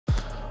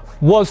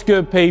What's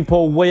good,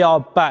 people? We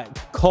are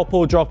back. Cop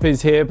or drop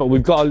is here, but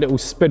we've got a little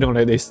spin on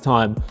it this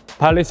time.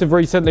 Palace have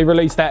recently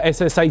released their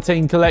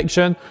SS18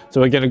 collection, so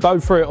we're going to go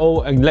through it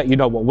all and let you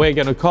know what we're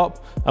going to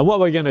cop and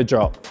what we're going to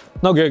drop.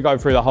 Not going to go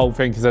through the whole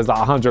thing because there's like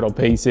 100 odd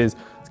pieces.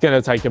 It's going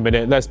to take a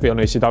minute. Let's be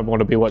honest, you don't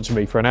want to be watching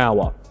me for an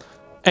hour.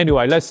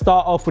 Anyway, let's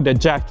start off with the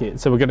jacket.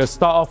 So we're going to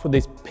start off with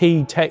this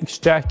P-Tex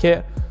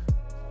jacket.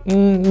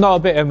 Not a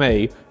bit of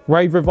me.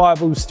 Rave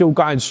Revival's still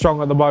going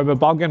strong at the moment,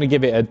 but I'm going to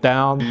give it a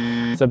down.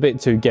 It's a bit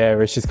too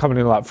garish. It's coming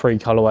in like 3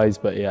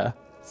 colorways, but yeah,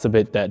 it's a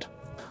bit dead.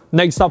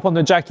 Next up on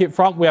the jacket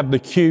front, we have the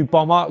Q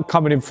Bomber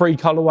coming in 3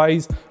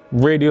 colorways.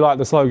 Really like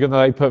the slogan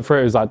that they put through.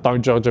 It was like,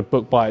 don't judge a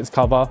book by its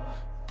cover,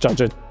 judge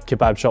a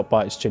kebab shop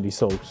by its chili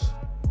sauce.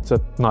 It's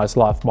a nice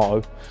life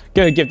motto.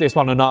 Gonna give this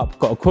one an up.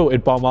 Got a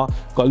quilted bomber,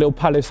 got a little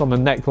Palace on the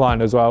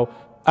neckline as well.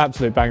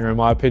 Absolute banger in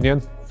my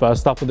opinion.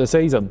 First up of the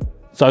season.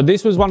 So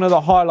this was one of the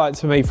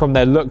highlights for me from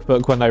their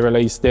lookbook when they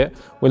released it.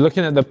 We're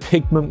looking at the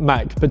Pigment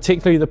Mac,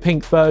 particularly the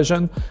pink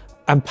version,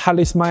 and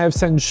Palace may have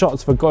sent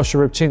shots for Gosha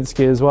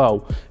Rybczynski as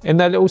well. In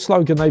their little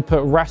slogan, they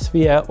put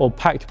Rasviet or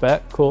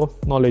Pakbet, cool,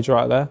 knowledge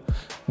right there,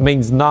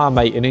 means nah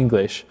mate in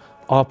English.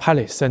 Our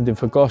Palace sending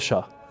for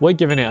Gosha. We're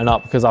giving it an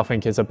up because I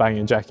think it's a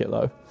banging jacket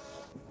though.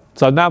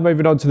 So now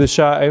moving on to the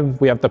shirting,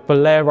 we have the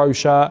Bolero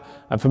shirt,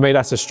 and for me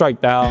that's a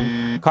straight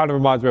down. Kind of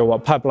reminds me of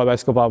what Pablo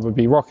Escobar would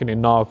be rocking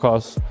in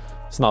Narcos.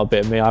 It's not a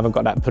bit of me, I haven't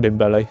got that pudding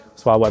belly.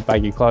 That's why I wear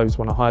baggy clothes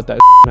when I hide that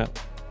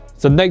shit.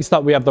 So next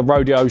up we have the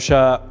Rodeo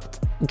shirt.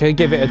 I'm gonna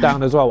give it a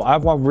down as well. I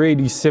have one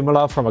really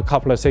similar from a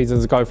couple of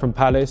seasons ago from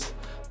Palace,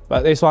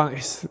 but this one,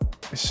 it's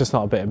just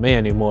not a bit of me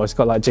anymore. It's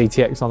got like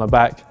GTX on the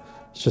back.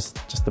 It's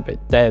just a bit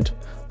dead.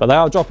 But they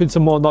are dropping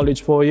some more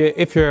knowledge for you.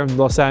 If you're in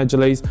Los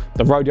Angeles,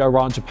 the Rodeo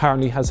Ranch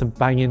apparently has some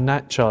banging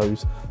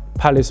nachos.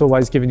 Palace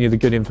always giving you the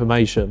good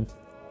information.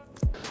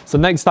 So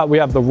next up we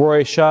have the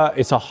Roy shirt.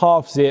 It's a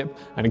half zip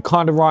and it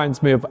kind of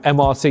reminds me of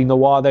MRC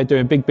Noir. They're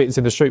doing big bits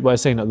in the streetwear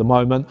scene at the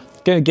moment.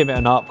 Gonna give it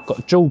an up.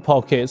 Got dual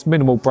pockets,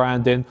 minimal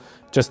branding,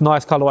 just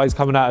nice colorways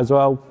coming out as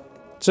well.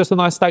 It's just a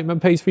nice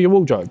statement piece for your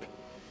wardrobe.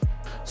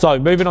 So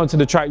moving on to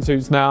the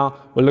tracksuits now.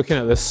 We're looking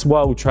at the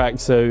Swell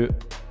tracksuit.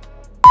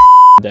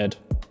 Dead.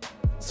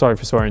 Sorry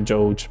for swearing,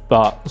 George,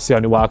 but it's the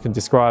only way I can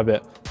describe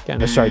it.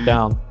 Getting it straight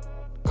down.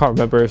 Can't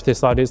remember if this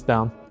side is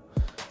down.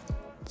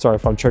 Sorry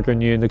if I'm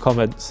triggering you in the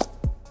comments.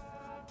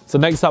 So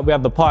next up we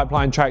have the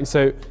Pipeline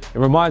tracksuit. It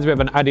reminds me of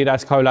an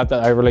Adidas collab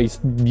that they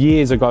released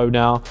years ago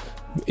now.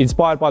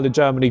 Inspired by the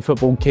Germany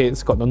football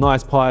kits, got the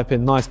nice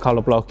piping, nice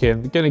colour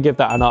blocking. Gonna give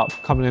that an up,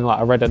 coming in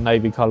like a red and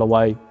navy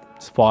colourway.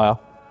 It's fire,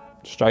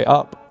 straight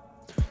up.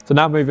 So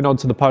now moving on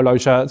to the polo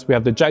shirts, we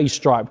have the J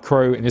Stripe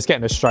Crew and it's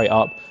getting a straight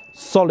up.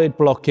 Solid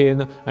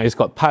blocking, and it's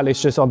got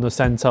Palace just on the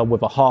centre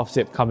with a half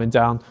zip coming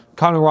down.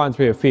 Kind of reminds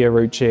me of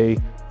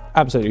Fiorucci.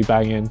 Absolutely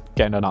banging,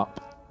 getting an up.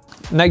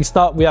 Next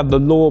up, we have the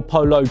Law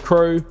Polo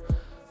Crew.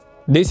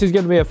 This is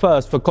going to be a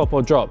first for cop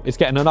or drop. It's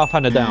getting an up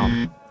and a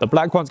down. The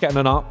black one's getting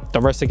an up,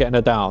 the rest are getting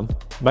a down.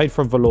 Made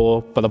from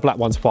velour, but the black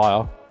one's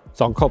fire.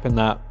 So I'm copping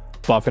that,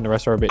 but I think the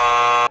rest are a bit...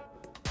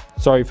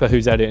 Sorry for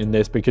who's editing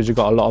this because you've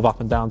got a lot of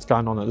up and downs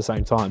going on at the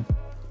same time.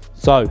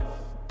 So,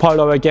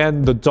 polo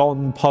again, the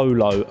Don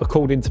Polo.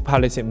 According to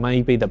Palace, it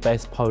may be the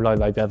best polo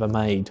they've ever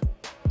made.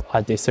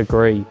 I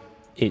disagree.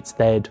 It's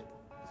dead.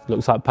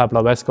 Looks like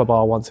Pablo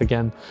Escobar once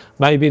again.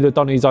 Maybe the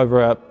Donnies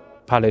over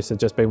at Palace have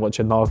just been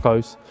watching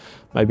Narcos.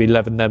 Maybe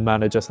 11 them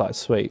man are just like,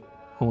 sweet,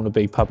 I want to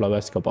be Pablo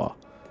Escobar.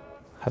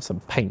 Have some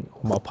paint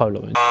on my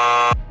polo.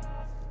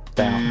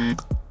 Down.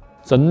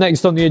 So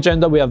next on the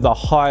agenda, we have the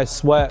High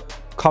Sweat.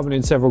 Coming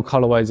in several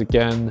colorways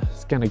again.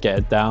 It's going to get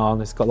it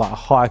down. It's got like a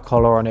high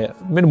collar on it.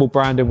 Minimal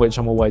branding, which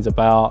I'm always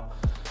about.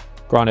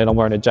 Granted, I'm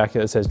wearing a jacket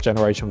that says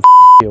Generation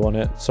you on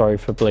it. Sorry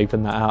for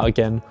bleeping that out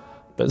again.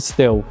 But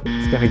still,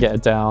 it's going to get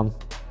it down.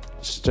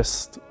 It's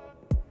just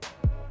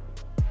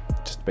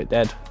a bit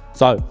dead.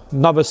 So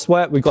another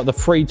sweat, we've got the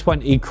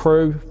 320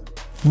 Crew,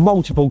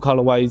 multiple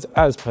colorways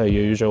as per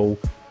usual,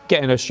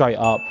 getting a straight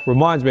up.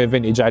 Reminds me of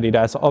vintage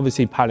Adidas.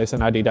 Obviously Palace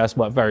and Adidas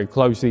work very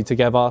closely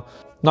together.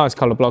 Nice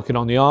color blocking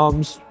on the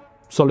arms,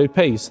 solid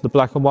piece. The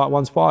black and white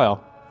one's fire,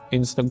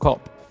 instant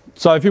cop.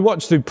 So if you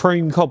watched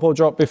Supreme cop or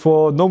drop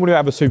before, normally I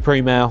have a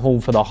Supreme air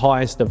horn for the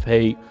highest of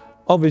heat.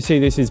 Obviously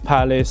this is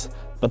Palace,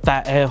 but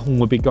that air horn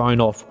would be going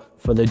off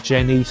for the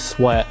Jenny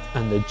Sweat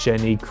and the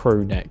Jenny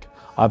Crew neck.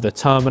 I have the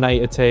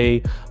Terminator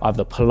tee, I have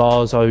the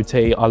Palazzo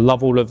tee. I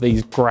love all of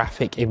these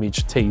graphic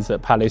image tees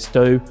that Palace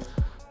do.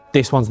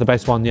 This one's the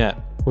best one yet.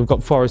 We've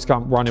got Forrest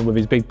Gump running with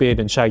his big beard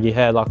and shaggy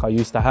hair like I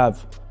used to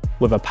have,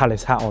 with a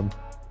Palace hat on.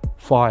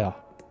 Fire.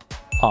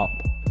 Up.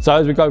 So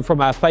as we go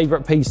from our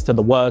favourite piece to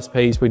the worst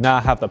piece, we now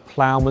have the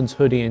Plowman's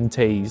hoodie and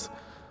tees.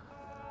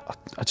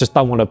 I just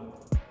don't want a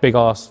big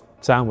ass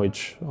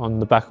sandwich on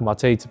the back of my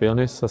tee, to be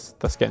honest.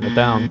 That's getting it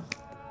down.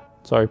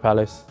 Sorry,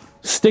 Palace.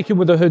 Sticking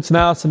with the hoods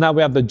now, so now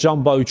we have the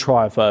Jumbo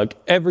Tri-Ferg.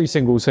 Every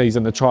single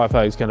season, the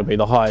Tri-Ferg is going to be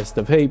the highest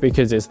of heat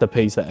because it's the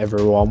piece that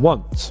everyone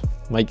wants.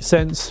 Makes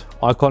sense.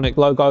 Iconic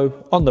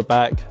logo on the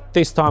back,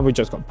 This time we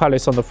just got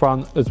Palace on the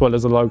front as well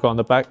as a logo on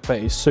the back, but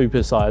it's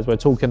super sized. We're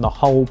talking the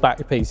whole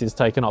back piece is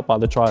taken up by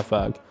the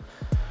Tri-Ferg.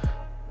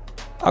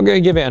 I'm going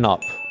to give it an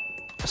up.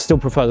 I still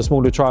prefer the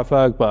smaller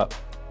Tri-Ferg, but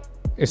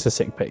it's a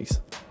sick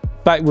piece.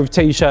 Back with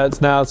t-shirts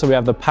now, so we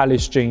have the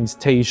Palace jeans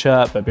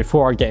t-shirt, but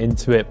before I get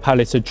into it,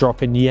 Palace are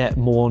dropping yet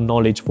more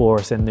knowledge for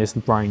us in this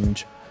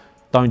range.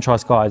 Don't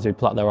trust guys who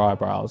pluck their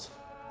eyebrows.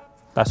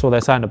 That's all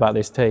they're saying about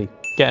this tee.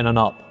 Getting an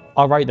up.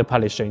 I rate the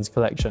Palace jeans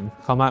collection.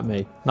 Come at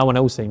me. No one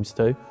else seems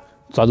to.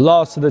 So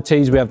last of the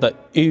tees, we have the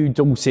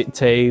Dorset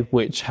tee,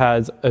 which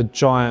has a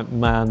giant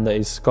man that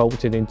is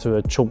sculpted into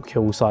a chalk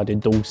hillside in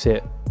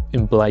Dorset,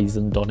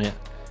 emblazoned on it.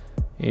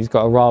 He's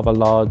got a rather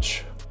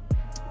large,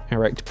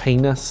 erect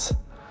penis.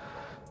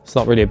 It's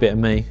not really a bit of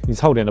me. He's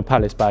holding a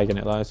Palace bag in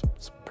it though.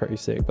 It's pretty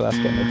sick, but that's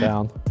getting it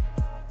down.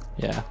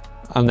 Yeah.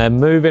 And then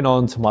moving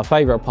on to my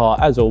favourite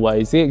part, as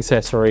always, the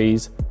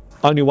accessories.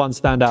 Only one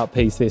standout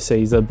piece this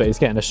season, but it's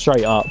getting a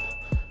straight up.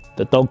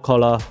 The dog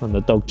collar and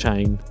the dog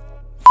chain.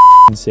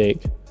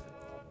 Sick.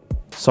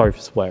 Sorry for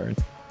swearing.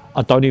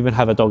 I don't even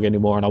have a dog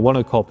anymore and I want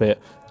to cop it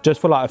just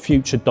for like a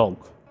future dog.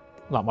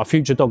 Like my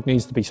future dog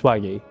needs to be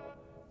swaggy.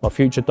 My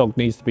future dog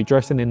needs to be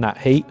dressing in that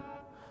heat.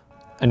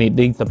 And it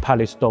needs the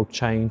Palace dog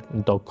chain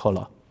and dog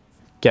collar.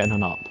 Getting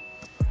an up.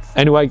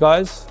 Anyway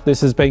guys,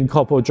 this has been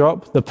Cop or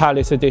Drop, the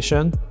Palace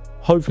edition.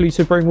 Hopefully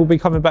Supplier will be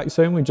coming back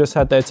soon. We just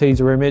had their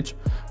teaser image.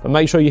 But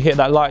make sure you hit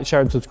that like,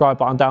 share and subscribe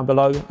button down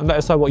below. And let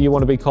us know what you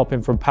want to be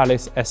copping from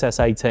Palace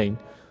SS18.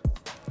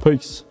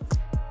 Peace.